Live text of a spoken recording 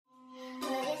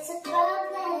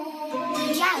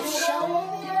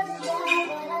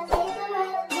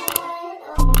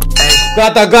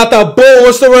Gata, boom,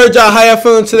 what's the word, y'all? How y'all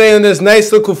feeling today on this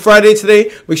nice little Friday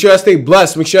today? Make sure y'all stay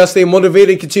blessed. Make sure y'all stay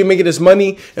motivated, continue making this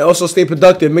money, and also stay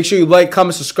productive. Make sure you like,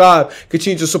 comment, subscribe.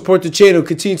 Continue to support the channel.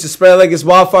 Continue to spread like it's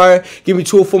wildfire. Give me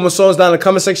 2 or 4 more songs down in the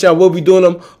comment section. I will be doing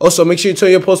them. Also, make sure you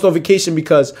turn your post notification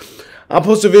because I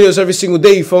post videos every single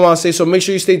day, you feel what I say? So make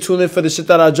sure you stay tuned in for the shit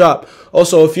that I drop.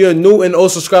 Also, if you're a new and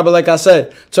old subscriber, like I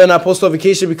said, turn that post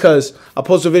notification because I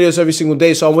post the videos every single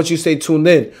day, so I want you to stay tuned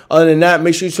in. Other than that,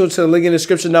 make sure you tune to the link in the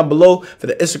description down below for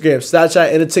the Instagram,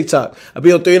 Snapchat, and the TikTok. I'll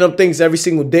be on 3 of them things every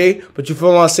single day, but you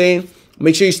feel what I'm saying?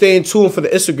 Make sure you stay in tune for the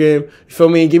Instagram, you feel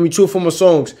me? And give me 2 or 4 more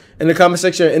songs in the comment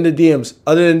section and in the DMs.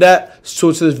 Other than that, let's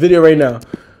tune to this video right now.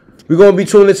 We're going to be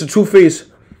tuning into Two-Face.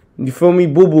 You feel me?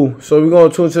 BUBU. So we're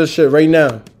going to tune to this shit right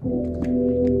now. Oh,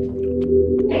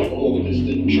 it's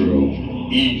the drill.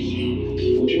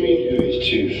 Easy. What do you mean, who is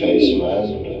Two-Face, man?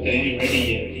 They ain't ready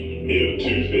yet. Yo,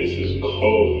 Two-Face is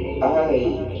cold.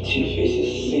 Aye, Two-Face is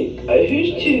sick. Hey, who's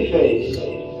Two-Face?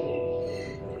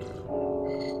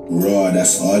 Raw,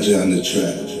 that's RJ on the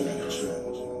track.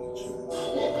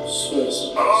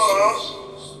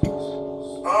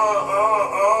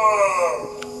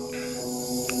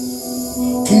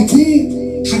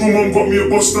 Sugar mom got me a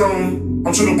bust down.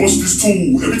 I'm trying to bust this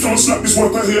tool. Every time I slap this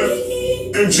work I hear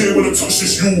MJ when I touch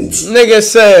this youth. Nigga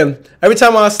said, every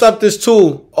time I slap this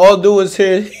tool, all I do is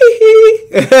hear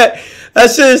that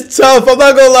shit is tough. I'm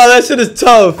not gonna lie, that shit is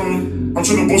tough. I'm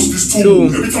trying to bust this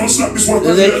tool. Every time I slap this work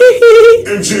I hear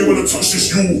MJ when I touch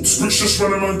this youth. Rich just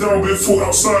running man down barefoot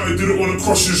outside. Didn't want to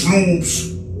crush his loops.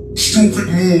 Stupid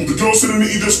move. The girl said that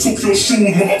he just took your shoes.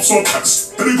 My ups are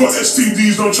cats. And they got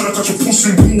STDs now trying to catch a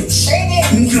puss in boots.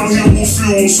 Who can't hear what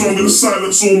feels? So I'm gonna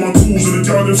silence all my tools. And the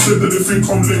girl them said that they think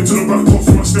I'm lame to the back off.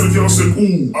 And my scared girl said,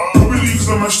 ooh. Probably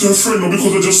because I matched her friend or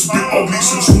because I just a bit ugly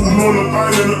since school. No, Long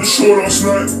Island at the show last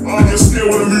night. I get scared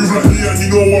when I move like me and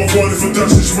you know what I'm going if a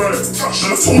dash is right.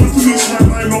 And I told the policeman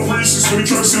I ain't not racist when he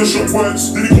tried to say I shot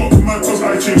whites. Then he got mad cause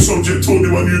I changed subject. Told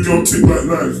him I knew girl tick like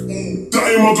knife. That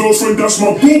ain't my girlfriend, that's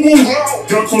my boo-boo.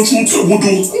 Girl control to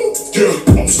voodoo. Yeah,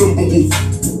 upstairs boo-boo.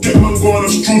 Get man going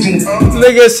as Juju.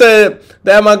 Nigga said,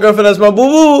 that my girlfriend, that's my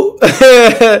boo-boo.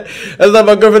 That's not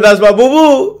my girlfriend, that's my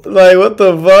boo-boo. Like, what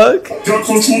the fuck? Girl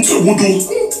control to voodoo.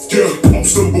 Yeah,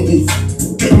 upstairs boo-boo.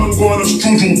 Get man going as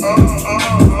Juju.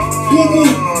 Boo-boo.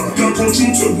 Girl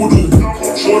control to voodoo.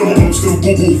 Show them I'm upstairs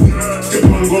boo-boo. Get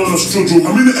man going as Juju.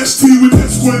 I'm in the ST with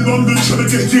F-Square in London, trying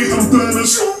to get gate and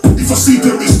burners. If I see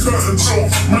them, it's curtains.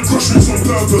 Man crush me on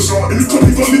purpose. In the club,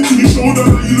 you got licked in your shoulder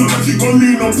and you look like you got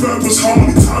lean on purpose. How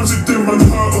many times did them man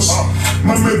hurt us?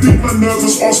 Man made big man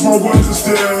nervous, ask my workers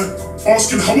there.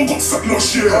 Asking how I got fat last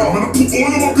year. Man, I put all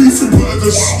of my beef in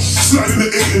burgers. Sliding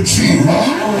the 8 and G.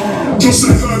 Just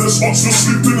ain't heard us, ops was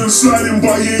slipping and sliding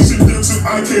by years in them since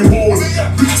I came home.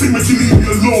 Big thing make you leave me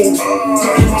alone.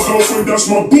 That ain't my girlfriend, that's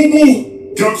my boo-boo.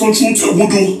 Girl control to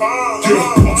voodoo.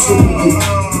 Yeah, upstairs boo-boo.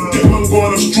 Get man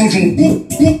going as Juju.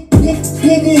 Boo-boo.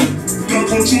 Girl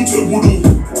control to voodoo.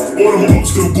 All of my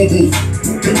upstairs boo-boo.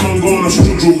 Get man going as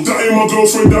Juju. That ain't my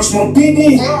girlfriend, that's my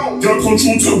boo-boo. Girl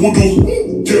control to voodoo.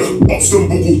 Yeah, upstairs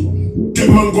boo-boo. Get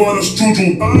man going as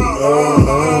Juju.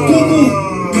 Boo-boo.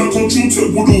 Girl control to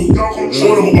voodoo.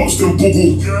 All of my upstairs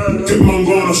boo-boo. Get man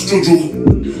going as Juju.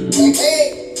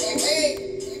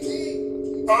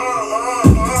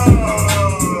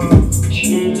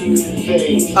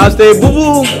 I stay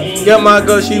boo-boo. Get my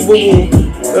girl, she boo-boo.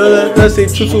 Let's say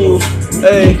tutu.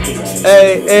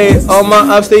 Hey, all my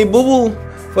I stay boo-boo.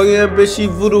 Fucking that bitch, she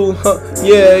voodoo. Huh.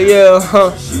 Yeah,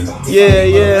 huh.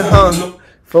 Yeah, huh.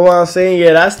 For what I'm saying,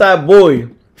 yeah, that's that boy.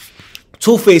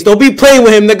 Two-Face. Don't be playing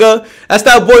with him, nigga. That's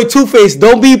that boy Two-Face.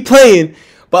 Don't be playing.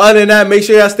 But other than that, make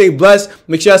sure y'all stay blessed.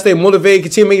 Make sure y'all stay motivated.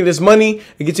 Continue making this money.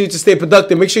 And continue to stay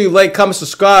productive. Make sure you like, comment,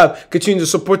 subscribe. Continue to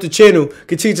support the channel.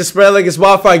 Continue to spread like it's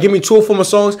wildfire. Give me 2 or 4 more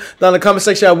songs down in the comment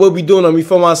section. I will be doing them. You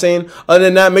feel what I'm saying? Other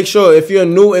than that, make sure if you're a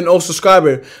new and old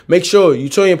subscriber, make sure you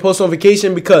turn your post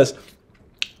notification because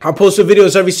I post the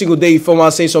videos every single day, you feel what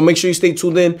I'm saying? So make sure you stay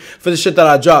tuned in for the shit that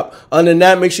I drop. Other than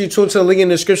that, make sure you tune to the link in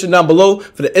the description down below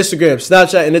for the Instagram,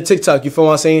 Snapchat, and the TikTok, you feel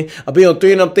what I'm saying? I'll be on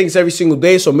 3 of them things every single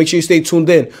day, so make sure you stay tuned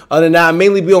in. Other than that, I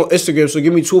mainly be on Instagram, so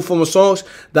give me 2 or 4 more songs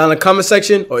down in the comment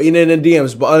section or either in the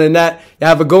DMs. But other than that, y'all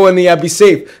have a good one and y'all be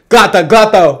safe. Gata.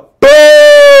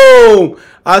 Boom!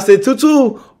 I say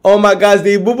tutu. All my guys,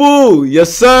 they boo-boo.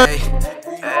 Yes, sir.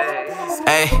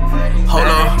 Hey, hold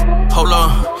on.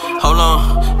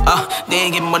 They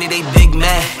ain't getting money, they big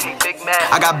mad.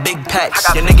 I got big packs.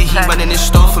 Your nigga, he running this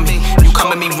store for me. You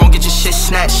come at me wrong, get your shit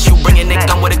snatched. You bringing it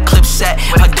gun with a clip set.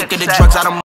 Addicted to drugs, I don't